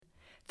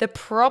The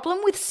problem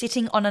with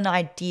sitting on an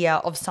idea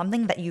of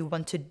something that you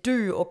want to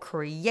do or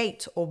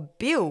create or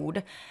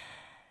build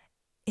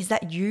is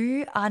that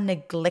you are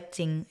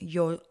neglecting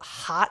your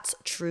heart's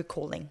true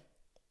calling.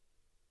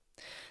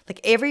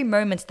 Like every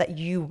moment that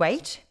you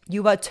wait,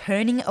 you are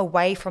turning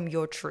away from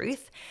your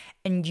truth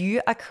and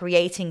you are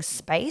creating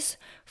space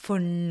for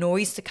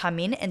noise to come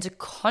in and to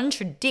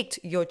contradict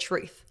your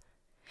truth.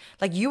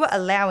 Like you are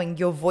allowing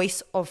your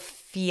voice of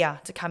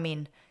fear to come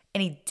in,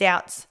 any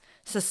doubts,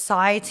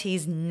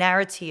 society's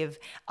narrative,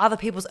 other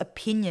people's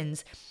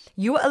opinions.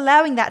 You are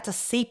allowing that to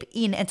seep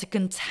in and to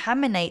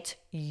contaminate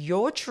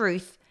your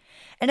truth.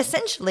 And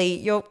essentially,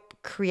 you're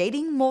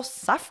creating more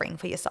suffering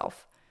for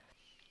yourself.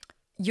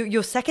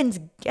 You're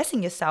second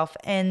guessing yourself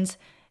and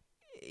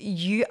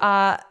you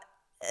are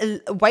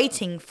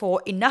waiting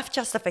for enough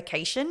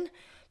justification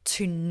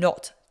to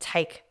not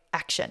take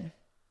action.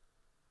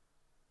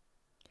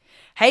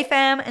 Hey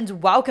fam,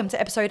 and welcome to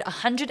episode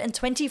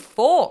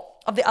 124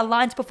 of the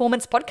Aligned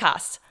Performance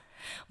Podcast.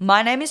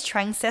 My name is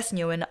Trang Ses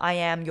Nguyen. I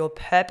am your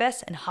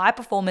purpose and high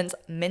performance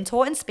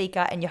mentor and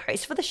speaker and your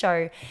host for the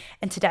show.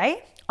 And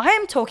today I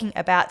am talking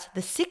about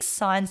the 6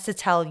 signs to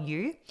tell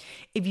you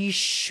if you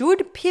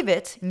should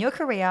pivot in your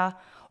career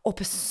or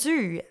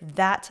pursue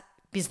that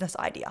business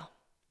idea.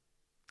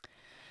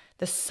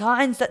 The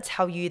signs that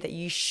tell you that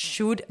you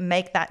should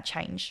make that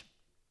change.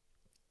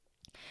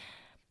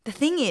 The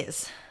thing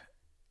is,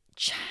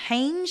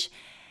 change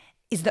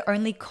is the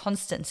only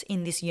constant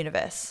in this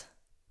universe.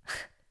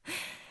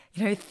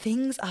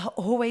 Things are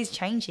always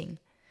changing.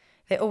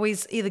 They're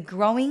always either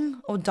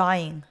growing or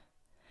dying.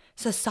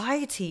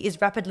 Society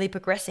is rapidly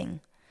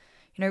progressing.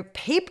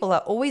 People are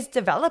always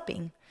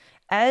developing.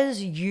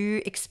 As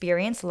you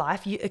experience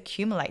life, you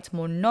accumulate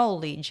more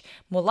knowledge,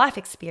 more life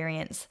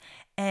experience,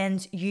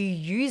 and you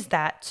use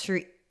that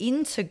to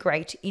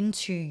integrate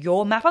into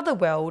your map of the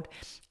world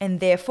and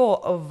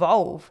therefore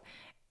evolve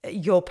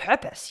your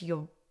purpose,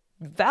 your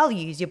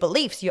values, your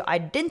beliefs, your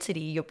identity,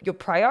 your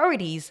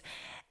priorities.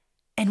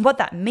 And what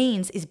that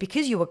means is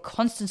because you are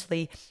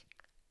constantly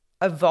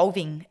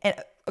evolving and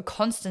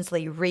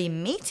constantly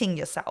re-meeting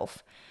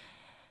yourself,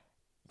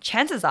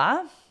 chances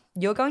are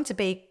you're going to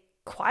be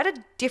quite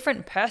a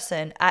different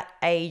person at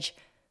age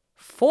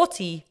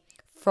 40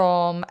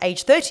 from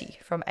age 30,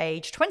 from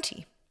age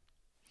 20.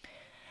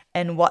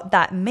 And what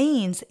that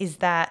means is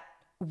that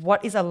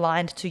what is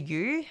aligned to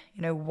you,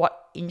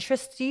 what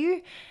interests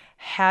you,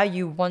 how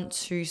you want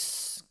to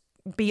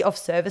be of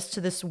service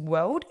to this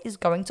world is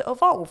going to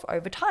evolve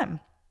over time.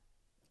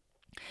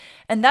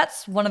 And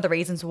that's one of the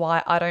reasons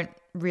why I don't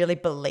really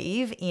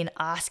believe in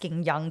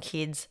asking young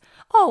kids,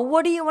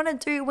 what do you want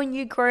to do when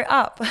you grow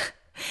up?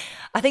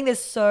 I think there's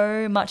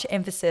so much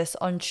emphasis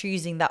on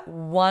choosing that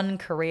one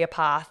career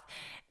path.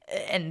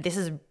 And this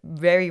is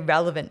very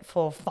relevant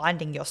for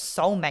finding your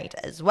soulmate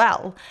as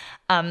well.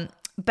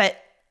 But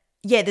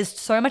yeah, there's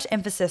so much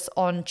emphasis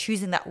on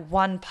choosing that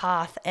one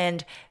path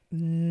and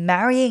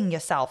marrying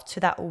yourself to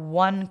that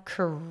one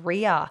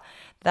career,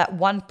 that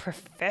one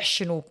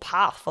professional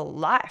path for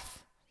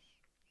life.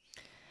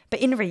 But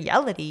in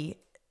reality,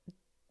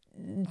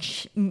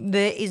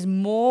 there is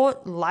more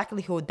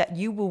likelihood that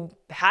you will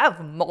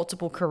have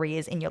multiple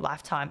careers in your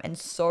lifetime. And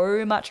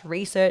so much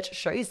research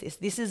shows this.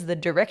 This is the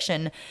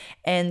direction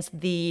and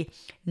the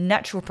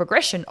natural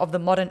progression of the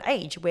modern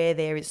age, where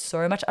there is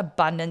so much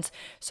abundance,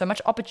 so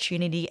much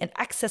opportunity and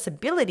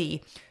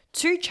accessibility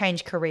to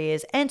change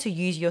careers and to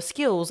use your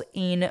skills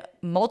in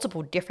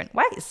multiple different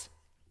ways.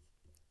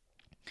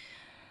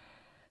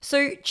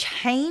 So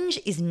change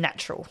is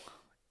natural.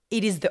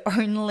 It is the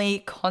only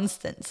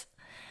constant.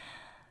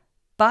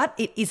 But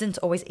it isn't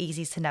always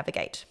easy to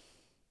navigate.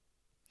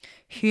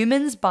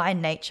 Humans by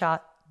nature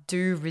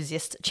do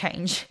resist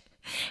change,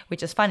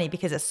 which is funny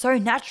because it's so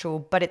natural,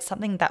 but it's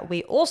something that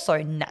we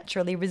also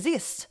naturally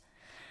resist.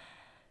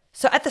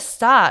 So at the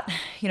start,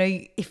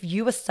 if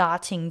you were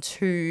starting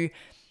to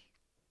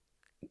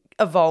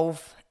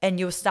evolve and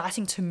you were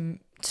starting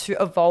to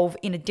evolve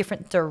in a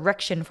different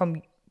direction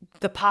from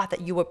the path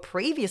that you were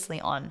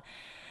previously on,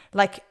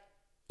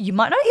 you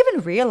might not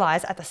even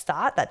realize at the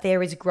start that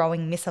there is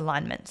growing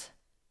misalignment.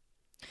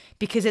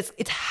 Because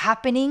it's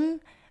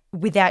happening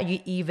without you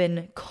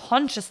even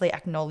consciously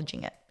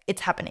acknowledging it.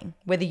 It's happening,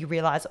 whether you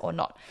realize it or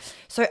not.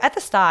 So at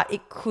the start,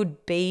 it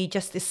could be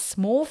just this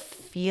small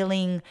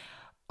feeling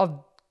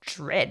of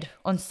dread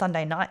on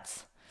Sunday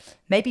nights.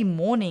 Maybe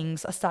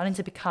mornings are starting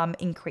to become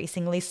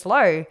increasingly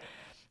slow.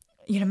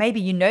 Maybe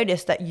you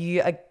notice that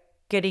you are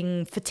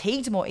getting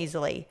fatigued more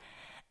easily.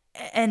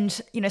 And,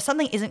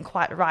 something isn't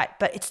quite right,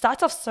 but it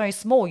starts off so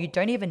small, you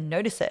don't even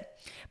notice it.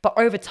 But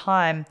over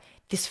time,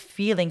 this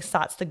feeling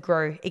starts to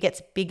grow. It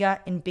gets bigger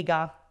and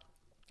bigger.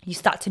 You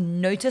start to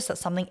notice that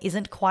something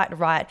isn't quite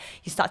right.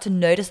 You start to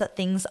notice that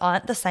things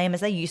aren't the same as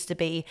they used to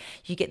be.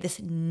 You get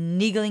this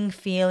niggling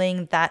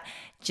feeling that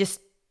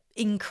just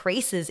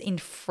increases in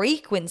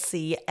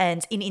frequency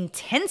and in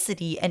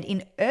intensity and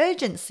in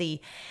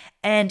urgency.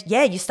 And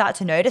yeah, you start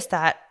to notice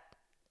that,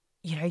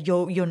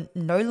 you're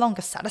no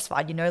longer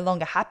satisfied. You're no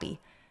longer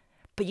happy.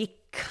 But you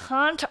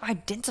can't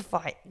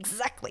identify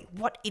exactly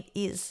what it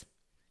is.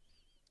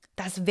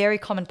 That's a very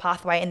common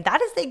pathway, and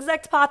that is the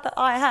exact path that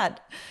I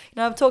had.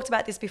 I've talked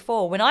about this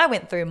before. When I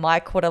went through my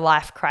quarter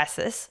life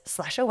crisis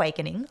 /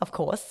 awakening, of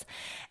course,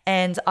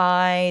 and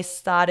I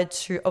started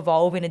to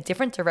evolve in a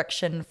different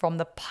direction from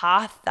the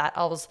path that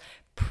I was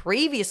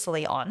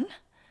previously on,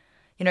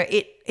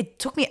 it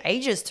took me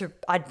ages to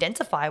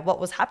identify what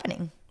was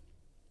happening.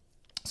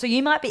 So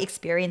you might be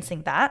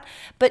experiencing that,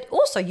 but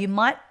also you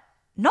might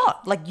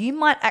not. Like, you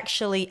might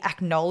actually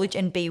acknowledge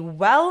and be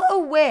well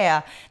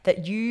aware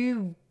that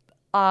you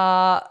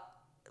are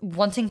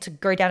wanting to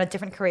go down a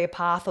different career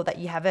path, or that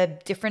you have a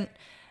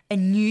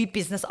new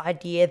business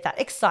idea that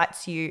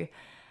excites you.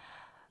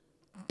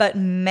 But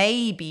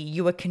maybe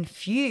you are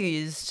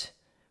confused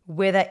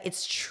whether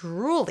it's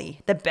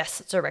truly the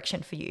best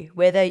direction for you,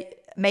 whether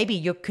maybe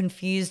you're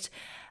confused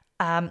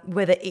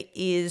whether it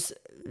is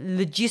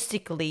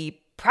logistically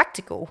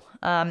practical.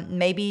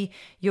 Maybe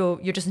you're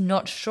just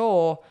not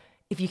sure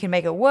if you can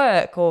make it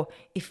work, or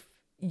if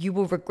you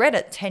will regret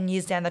it 10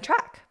 years down the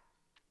track.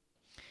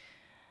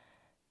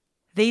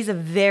 These are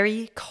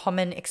very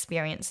common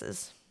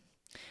experiences.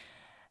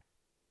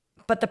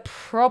 But the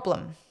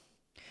problem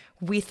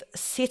with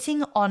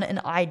sitting on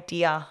an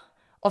idea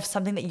of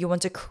something that you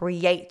want to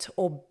create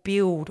or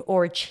build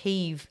or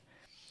achieve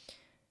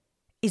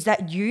is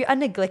that you are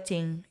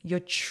neglecting your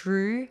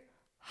true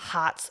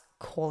heart's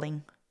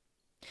calling.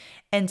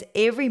 And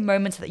every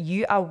moment that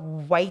you are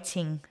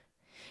waiting,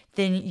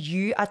 then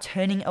you are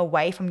turning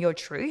away from your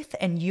truth,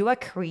 and you are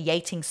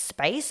creating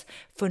space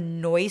for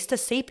noise to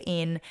seep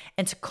in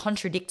and to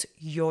contradict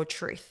your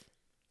truth.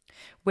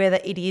 Whether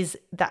it is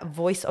that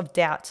voice of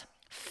doubt,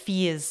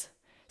 fears,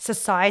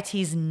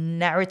 society's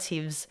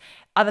narratives,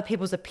 other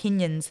people's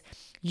opinions,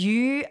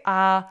 you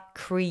are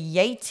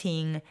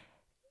creating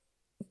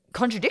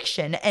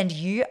contradiction, and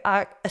you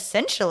are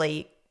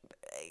essentially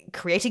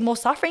creating more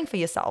suffering for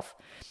yourself.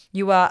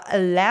 You are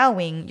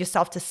allowing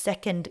yourself to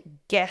second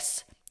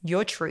guess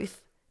your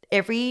truth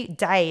every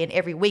day and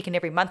every week and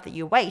every month that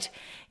you wait.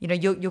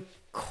 You're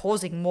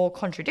causing more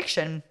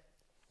contradiction,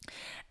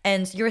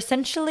 and you're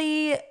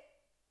essentially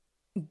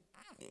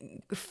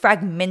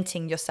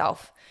fragmenting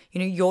yourself,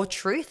 your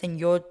truth and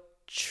your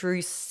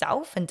true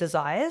self and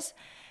desires,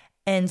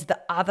 and the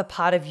other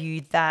part of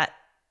you that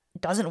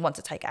doesn't want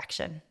to take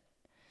action.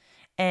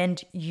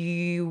 And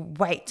you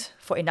wait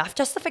for enough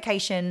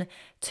justification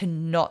to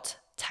not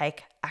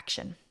take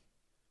action.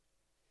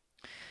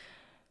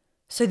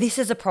 So this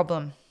is a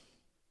problem.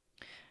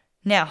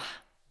 Now,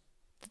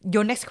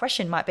 your next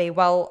question might be,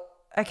 well,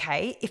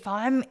 okay, if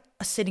I'm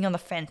sitting on the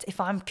fence, if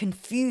I'm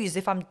confused,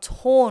 if I'm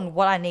torn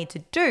what I need to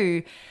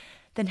do,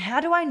 then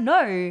how do I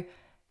know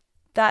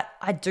that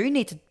I do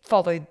need to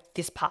follow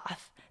this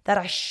path, that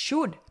I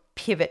should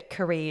pivot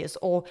careers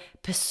or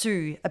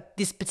pursue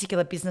this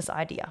particular business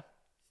idea?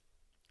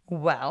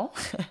 Well,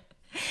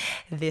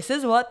 this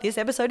is what this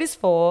episode is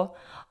for.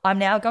 I'm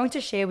now going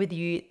to share with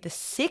you the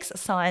 6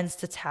 signs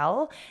to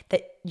tell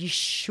that you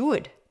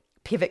should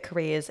pivot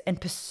careers and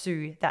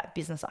pursue that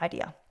business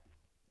idea.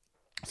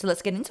 So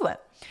let's get into it.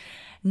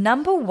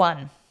 Number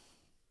 1,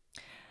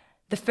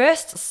 the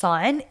first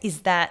sign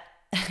is that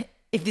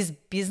if this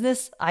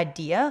business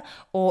idea,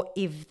 or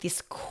if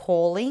this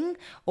calling,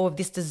 or if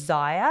this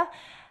desire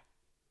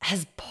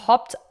has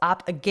popped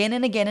up again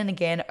and again and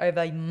again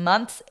over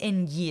months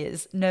and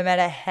years, no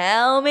matter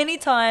how many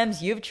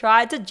times you've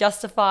tried to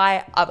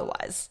justify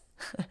otherwise.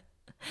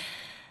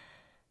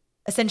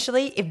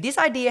 Essentially, if this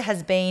idea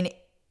has been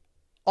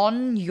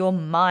on your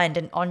mind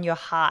and on your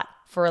heart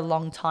for a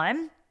long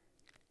time,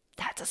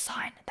 that's a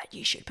sign that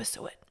you should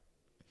pursue it.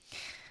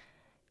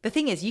 The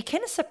thing is, you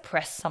can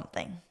suppress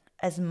something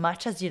as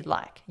much as you'd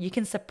like. You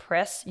can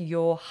suppress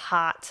your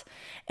heart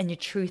and your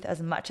truth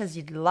as much as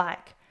you'd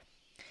like.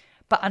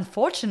 But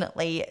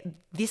unfortunately,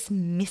 this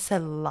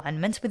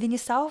misalignment within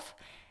yourself,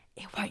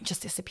 it won't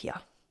just disappear.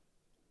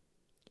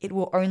 It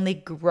will only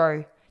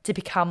grow to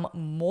become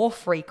more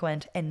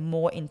frequent and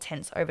more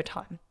intense over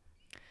time.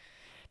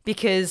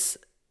 Because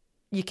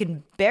you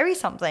can bury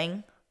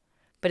something,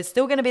 but it's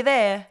still going to be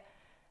there.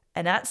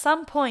 And at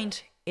some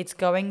point, it's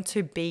going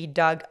to be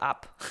dug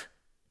up.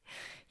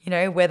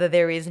 Whether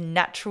there is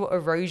natural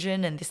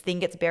erosion and this thing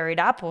gets buried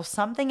up, or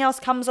something else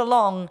comes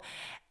along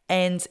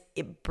and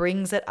it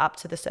brings it up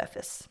to the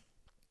surface.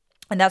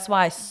 And that's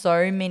why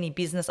so many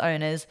business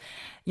owners,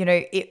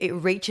 it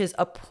reaches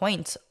a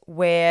point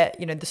where,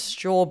 the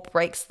straw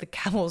breaks the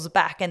camel's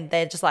back, and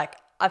they're just like,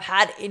 I've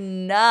had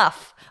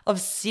enough of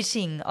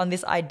sitting on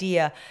this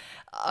idea.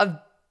 I've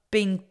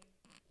been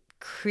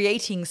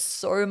creating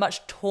so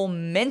much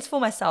torment for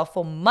myself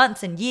for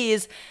months and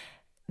years.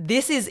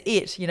 This is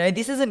it.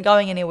 This isn't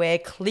going anywhere.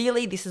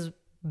 Clearly, this is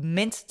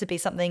meant to be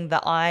something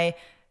that I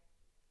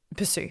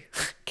pursue,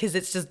 because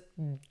it's just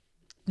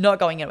not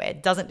going anywhere.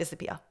 It doesn't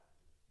disappear.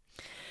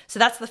 So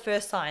that's the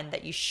first sign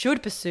that you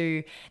should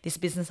pursue this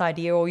business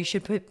idea, or you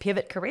should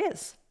pivot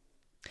careers.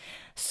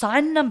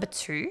 Sign number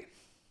 2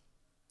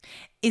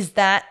 is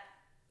that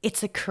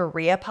it's a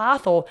career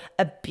path or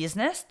a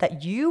business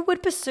that you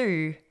would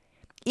pursue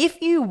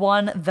If you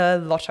won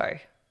the lotto,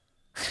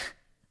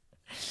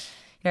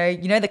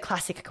 you know the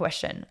classic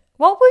question,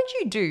 what would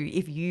you do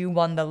if you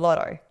won the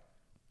lotto?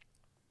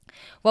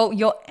 Well,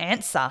 your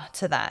answer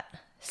to that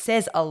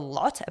says a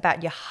lot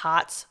about your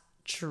heart's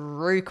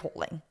true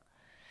calling.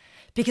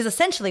 Because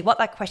essentially what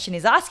that question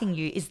is asking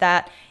you is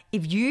that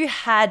if you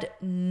had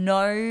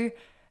no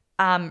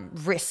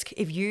risk,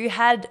 if you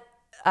had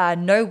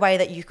no way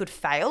that you could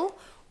fail,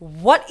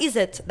 what is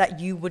it that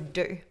you would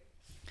do?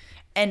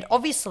 And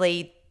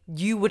obviously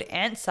you would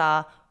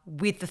answer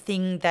with the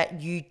thing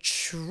that you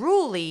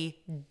truly,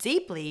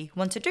 deeply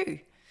want to do.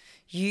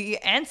 You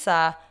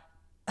answer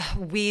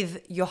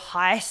with your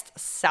highest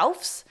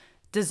self's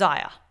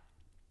desire.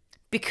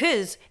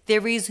 Because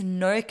there is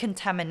no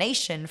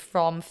contamination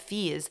from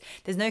fears.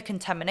 There's no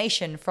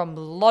contamination from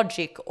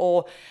logic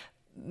or,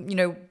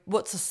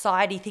 what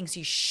society thinks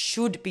you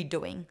should be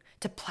doing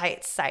to play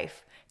it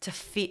safe, to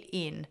fit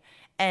in,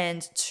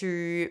 and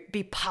to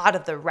be part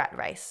of the rat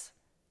race.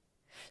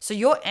 So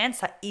your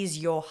answer is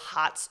your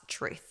heart's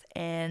truth,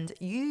 and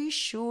you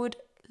should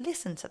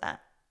listen to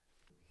that.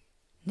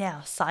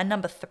 Now, sign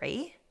number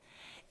 3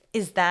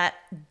 is that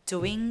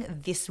doing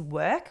this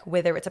work,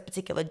 whether it's a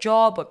particular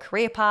job or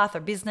career path or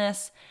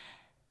business,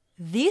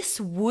 this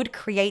would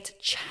create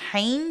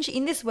change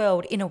in this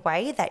world in a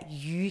way that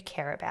you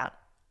care about.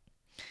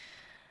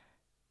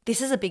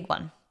 This is a big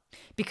one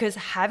because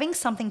having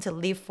something to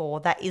live for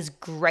that is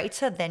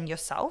greater than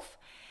yourself,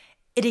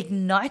 it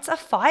ignites a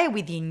fire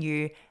within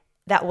you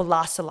that will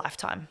last a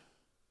lifetime.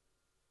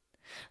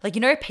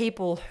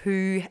 People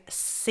who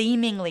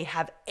seemingly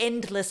have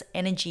endless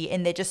energy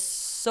and they're just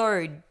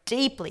so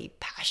deeply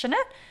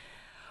passionate.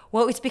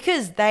 Well, it's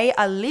because they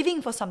are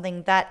living for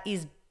something that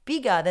is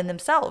bigger than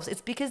themselves.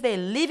 It's because they're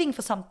living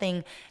for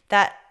something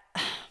that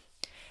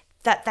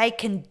they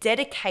can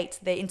dedicate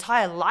their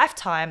entire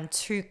lifetime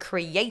to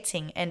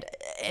creating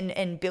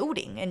and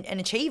building and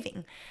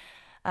achieving.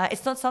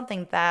 It's not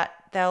something that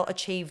they'll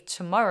achieve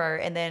tomorrow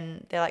and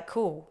then they're like,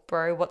 cool,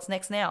 bro, what's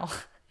next now?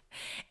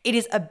 It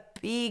is a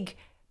big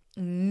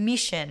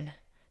mission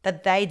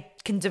that they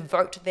can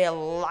devote their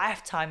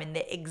lifetime and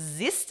their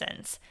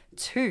existence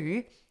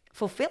to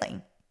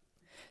fulfilling.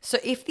 So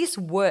if this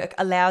work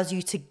allows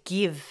you to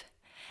give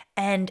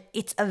and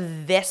it's a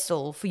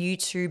vessel for you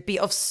to be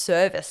of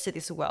service to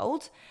this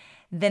world,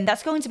 then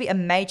that's going to be a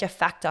major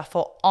factor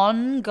for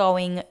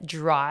ongoing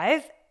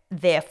drive,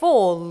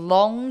 therefore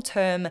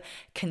long-term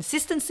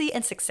consistency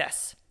and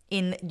success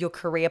in your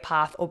career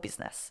path or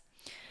business.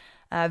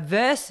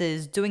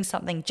 Versus doing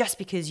something just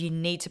because you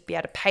need to be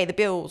able to pay the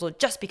bills or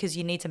just because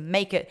you need to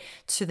make it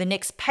to the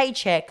next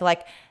paycheck.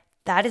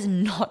 That is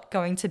not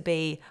going to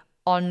be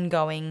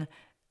ongoing,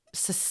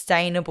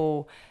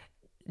 sustainable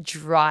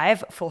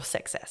drive for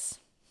success.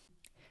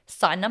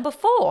 Sign number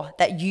 4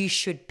 that you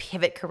should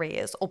pivot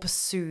careers or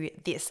pursue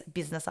this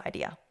business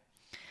idea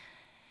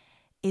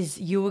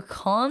is you are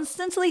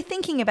constantly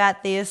thinking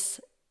about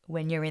this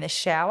when you're in the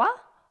shower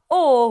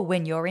or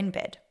when you're in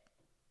bed.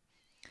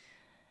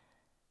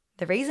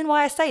 The reason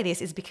why I say this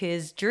is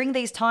because during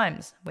these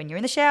times, when you're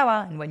in the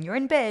shower and when you're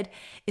in bed,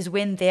 is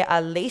when there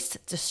are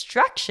least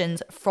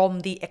distractions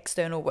from the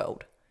external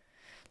world.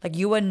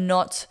 You are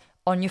not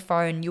on your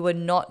phone, you are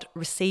not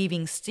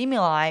receiving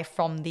stimuli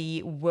from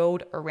the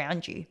world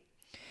around you.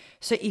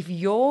 So if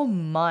your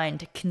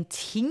mind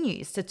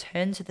continues to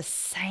turn to the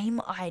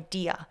same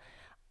idea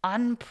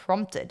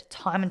unprompted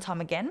time and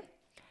time again,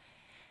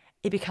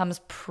 it becomes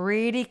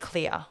pretty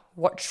clear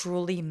what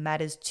truly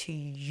matters to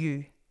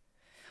you.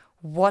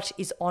 What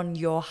is on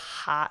your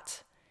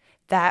heart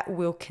that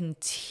will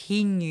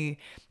continue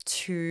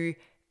to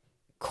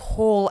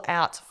call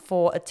out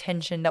for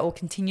attention, that will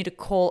continue to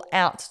call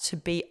out to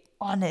be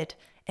honored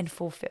and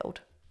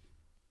fulfilled.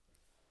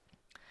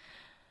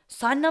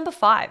 Sign number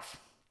 5.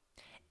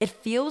 It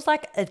feels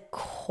like a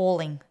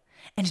calling,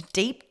 and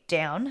deep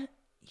down,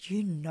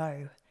 you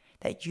know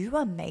that you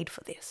are made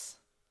for this.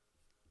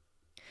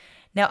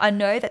 Now, I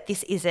know that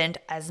this isn't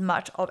as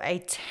much of a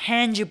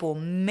tangible,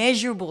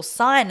 measurable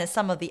sign as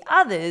some of the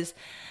others,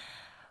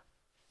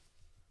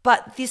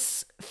 but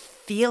this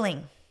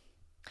feeling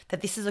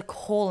that this is a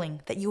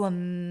calling, that you are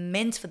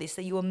meant for this,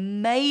 that you are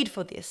made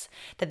for this,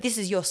 that this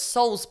is your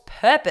soul's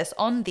purpose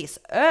on this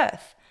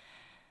earth.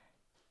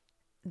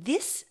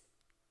 This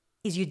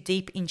is your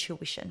deep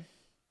intuition.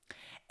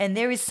 And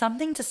there is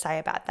something to say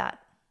about that.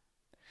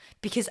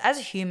 Because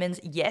as humans,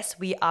 yes,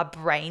 we are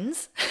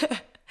brains,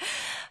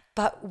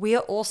 but we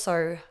are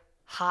also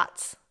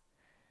hearts.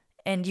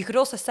 And you could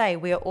also say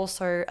we are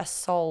also a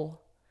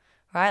soul,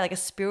 right? Like a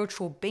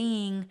spiritual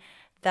being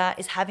that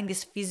is having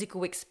this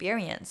physical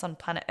experience on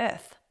planet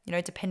Earth,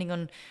 depending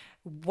on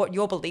what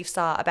your beliefs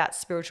are about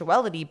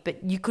spirituality,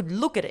 but you could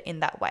look at it in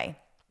that way.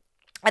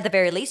 At the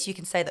very least, you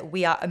can say that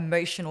we are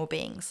emotional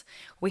beings.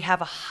 We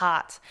have a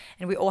heart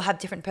and we all have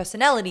different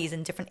personalities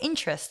and different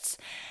interests.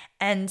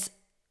 And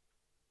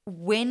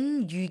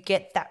when you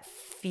get that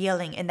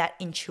feeling and that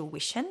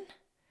intuition,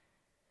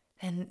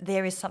 then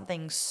there is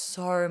something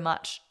so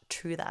much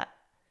to that.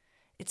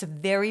 It's a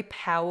very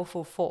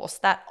powerful force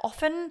that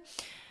often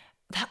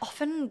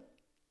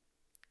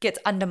gets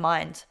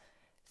undermined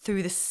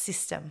through the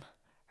system,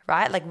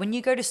 right? Like when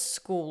you go to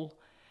school,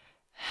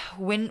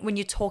 when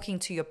you're talking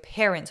to your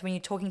parents, when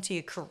you're talking to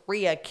your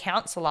career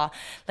counselor,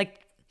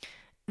 like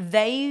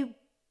they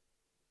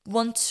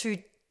want to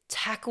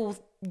tackle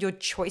your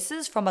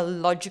choices from a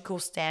logical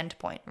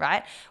standpoint,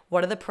 right?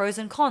 What are the pros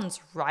and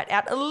cons? Write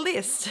out a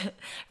list,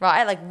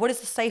 right? Like what is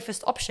the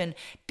safest option?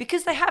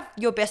 Because they have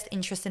your best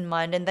interest in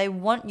mind and they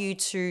want you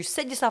to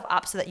set yourself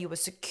up so that you are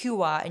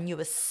secure and you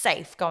are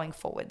safe going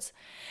forwards.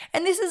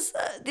 And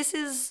this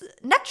is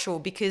natural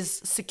because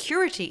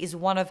security is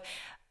one of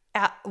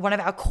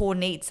our core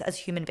needs as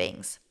human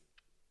beings.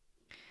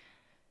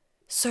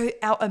 So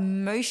our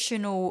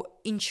emotional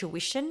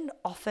intuition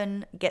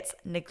often gets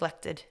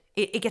neglected.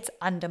 It gets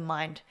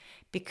undermined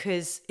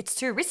because it's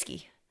too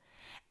risky.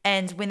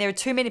 And when there are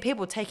too many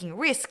people taking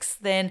risks,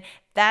 then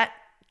that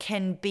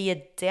can be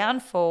a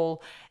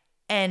downfall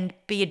and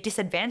be a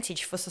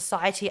disadvantage for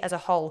society as a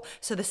whole.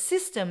 So the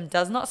system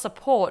does not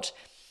support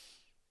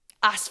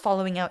us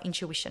following our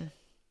intuition.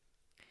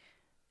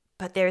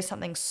 But there is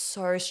something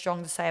so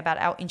strong to say about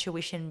our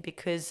intuition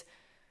because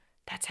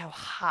that's our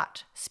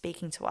heart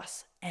speaking to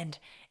us and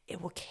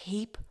it will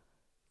keep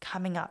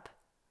coming up.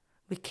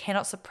 We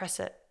cannot suppress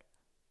it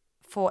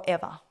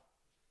forever.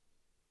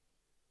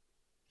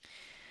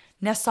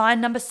 Now,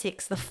 sign number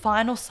 6, the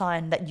final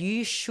sign that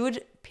you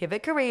should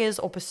pivot careers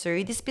or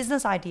pursue this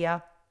business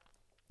idea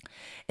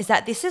is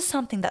that this is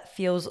something that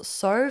feels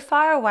so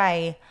far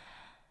away.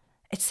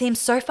 It seems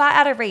so far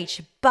out of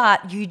reach,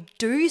 but you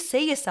do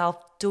see yourself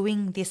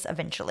doing this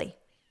eventually.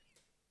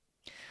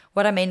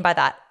 What I mean by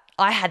that,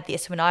 I had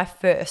this when I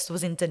first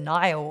was in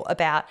denial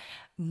about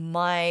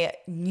my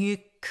new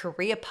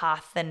career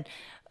path and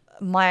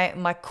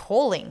my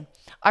calling.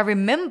 I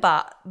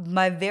remember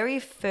my very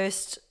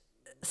first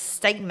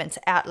statement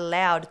out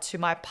loud to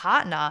my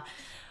partner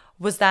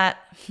was that,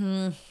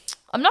 I'm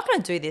not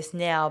going to do this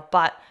now,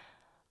 but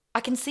I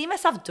can see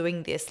myself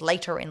doing this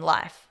later in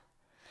life.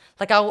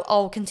 Like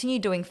I'll continue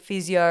doing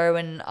physio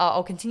and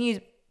I'll continue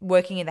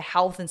working in the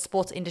health and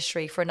sports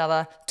industry for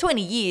another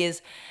 20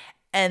 years.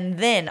 And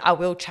then I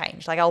will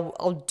change. Like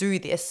I'll do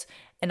this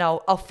and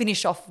I'll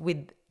finish off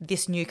with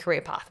this new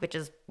career path, which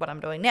is what I'm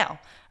doing now.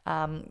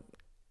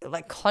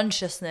 Like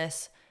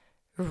consciousness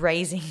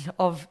raising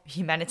of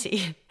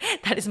humanity.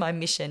 That is my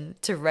mission,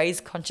 to raise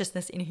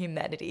consciousness in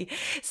humanity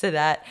so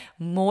that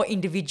more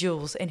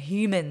individuals and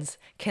humans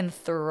can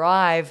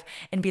thrive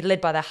and be led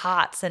by their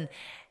hearts and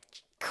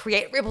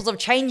create ripples of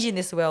change in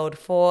this world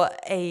for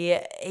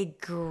a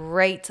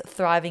great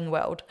thriving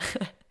world.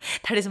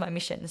 That is my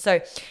mission.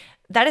 So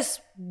that is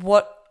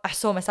what I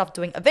saw myself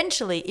doing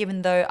eventually,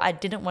 even though I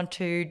didn't want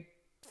to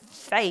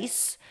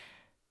face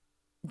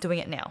doing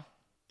it now.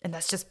 And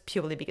that's just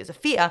purely because of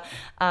fear.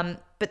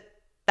 But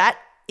that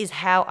is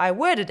how I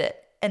worded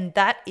it. And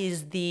that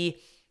is the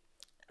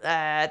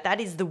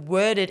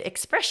worded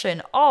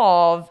expression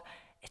of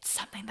it's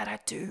something that I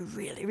do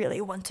really, really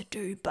want to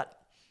do, but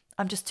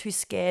I'm just too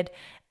scared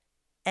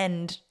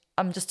and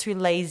I'm just too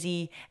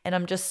lazy and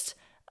I'm just,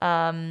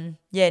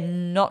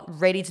 not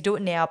ready to do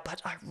it now.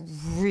 But I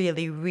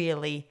really,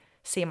 really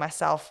see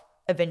myself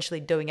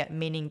eventually doing it,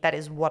 meaning that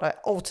is what I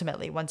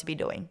ultimately want to be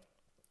doing.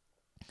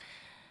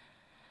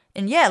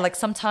 And yeah, like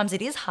sometimes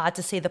it is hard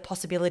to see the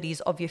possibilities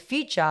of your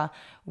future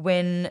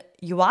when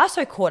you are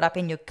so caught up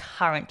in your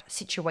current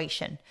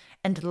situation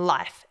and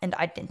life and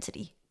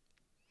identity.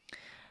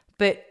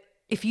 But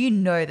if you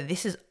know that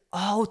this is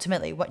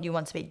ultimately what you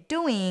want to be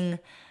doing,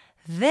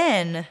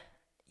 then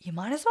you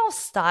might as well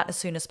start as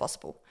soon as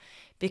possible.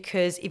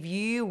 Because if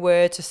you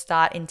were to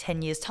start in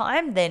 10 years'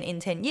 time, then in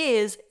 10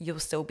 years, you'll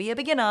still be a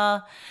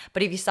beginner.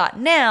 But if you start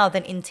now,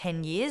 then in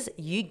 10 years,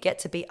 you get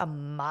to be a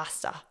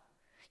master.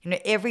 You know,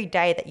 every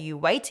day that you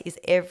wait is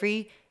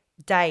every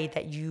day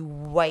that you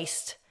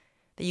waste,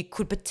 that you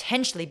could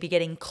potentially be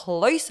getting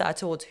closer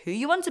towards who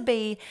you want to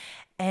be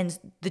and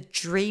the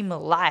dream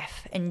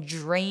life and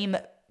dream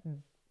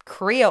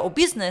career or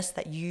business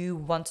that you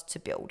want to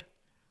build.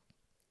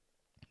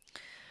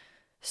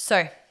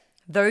 So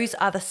those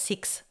are the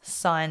 6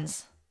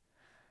 signs.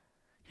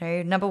 You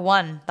know, number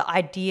 1, the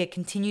idea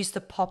continues to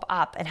pop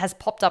up and has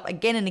popped up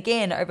again and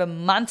again over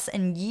months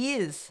and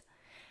years.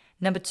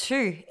 Number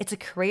 2, it's a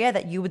career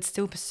that you would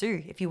still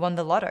pursue if you won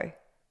the lotto.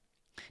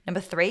 Number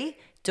 3,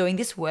 doing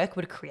this work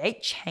would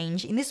create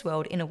change in this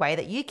world in a way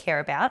that you care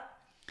about.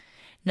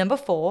 Number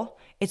 4,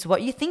 it's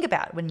what you think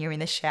about when you're in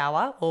the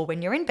shower or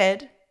when you're in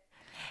bed.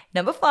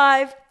 Number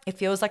 5, it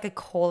feels like a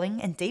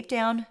calling and deep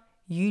down,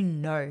 you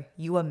know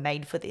you are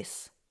made for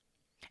this.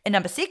 And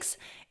number 6,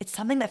 it's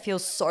something that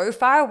feels so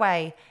far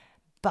away,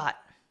 but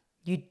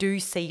you do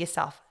see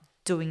yourself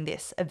doing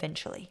this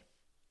eventually.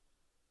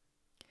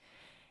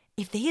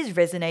 If these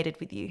resonated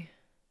with you,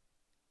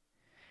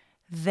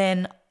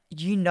 then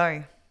you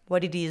know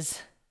what it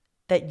is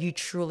that you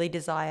truly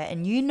desire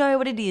and you know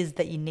what it is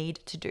that you need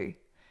to do.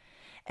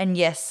 And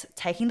yes,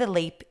 taking the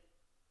leap,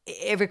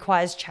 it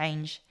requires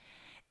change.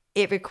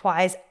 It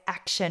requires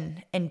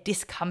action and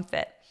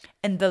discomfort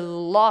and the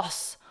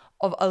loss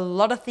of a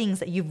lot of things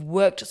that you've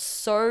worked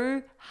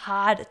so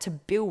hard to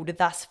build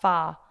thus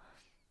far.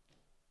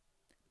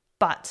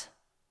 But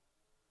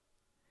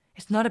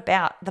it's not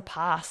about the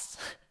past.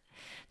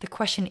 The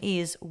question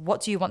is,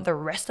 what do you want the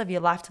rest of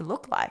your life to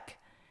look like?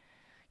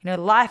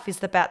 Life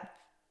is about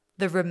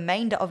the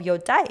remainder of your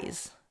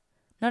days,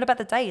 not about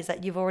the days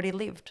that you've already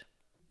lived.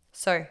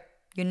 So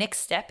your next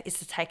step is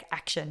to take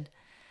action.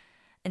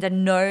 And I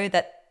know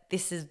that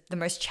this is the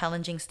most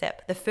challenging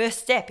step. The first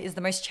step is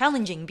the most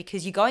challenging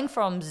because you're going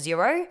from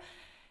 0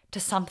 to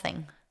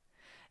something.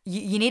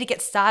 You need to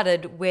get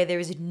started where there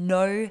is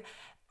no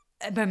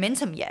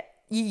momentum yet.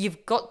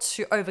 You've got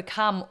to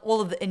overcome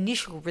all of the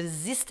initial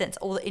resistance,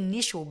 all the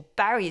initial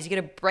barriers. You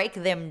got to break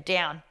them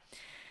down.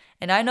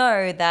 And I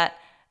know that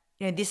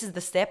this is the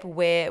step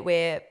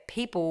where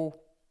people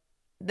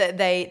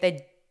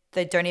they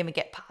don't even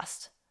get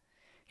past.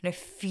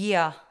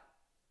 Fear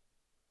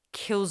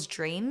kills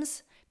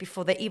dreams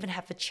before they even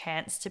have a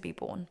chance to be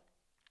born.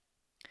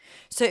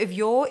 So if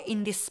you're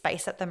in this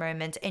space at the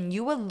moment and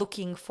you are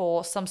looking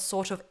for some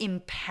sort of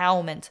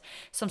empowerment,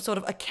 some sort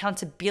of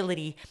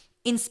accountability,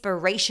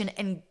 inspiration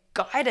and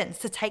guidance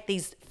to take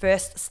these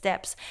first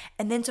steps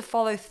and then to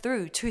follow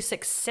through to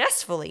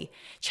successfully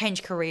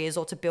change careers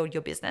or to build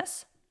your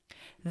business,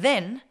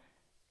 then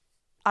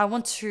I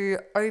want to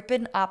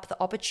open up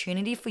the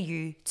opportunity for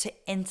you to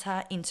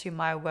enter into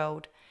my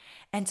world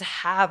and to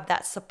have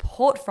that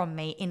support from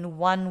me in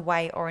one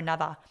way or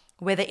another,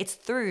 whether it's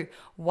through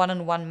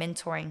one-on-one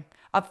mentoring.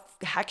 I've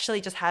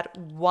actually just had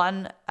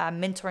one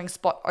mentoring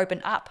spot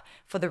open up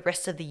for the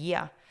rest of the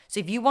year. So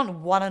if you want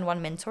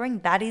one-on-one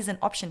mentoring, that is an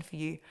option for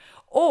you.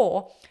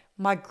 Or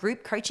my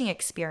group coaching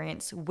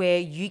experience where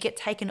you get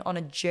taken on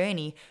a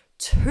journey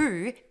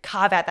to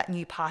carve out that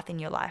new path in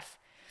your life.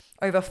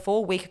 Over a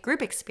 4-week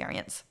group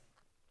experience,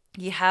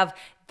 you have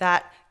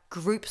that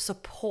group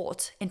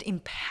support and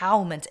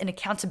empowerment and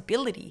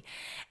accountability.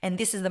 And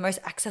this is the most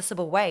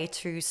accessible way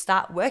to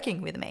start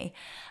working with me.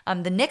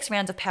 The next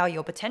round of Power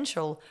Your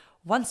Potential,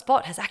 one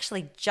spot has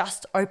actually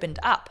just opened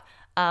up.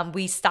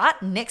 We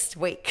start next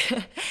week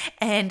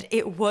and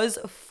it was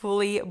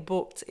fully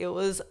booked. It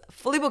was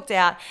fully booked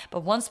out,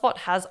 but one spot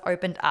has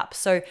opened up.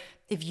 So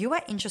if you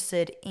are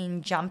interested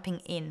in jumping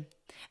in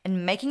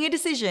and making a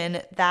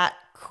decision that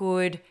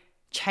could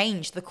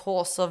change the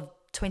course of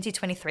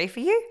 2023 for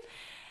you,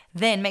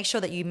 then make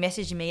sure that you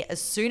message me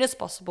as soon as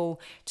possible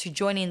to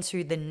join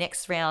into the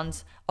next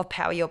round of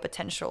Power Your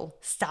Potential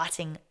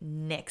starting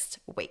next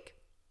week.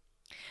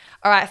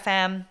 All right,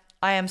 fam,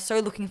 I am so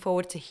looking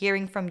forward to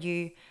hearing from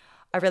you.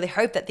 I really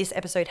hope that this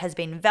episode has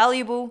been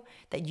valuable,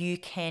 that you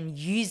can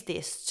use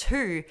this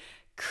to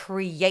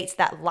create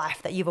that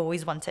life that you've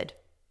always wanted.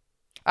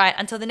 All right,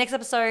 until the next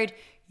episode,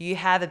 you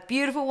have a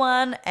beautiful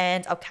one,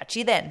 and I'll catch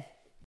you then.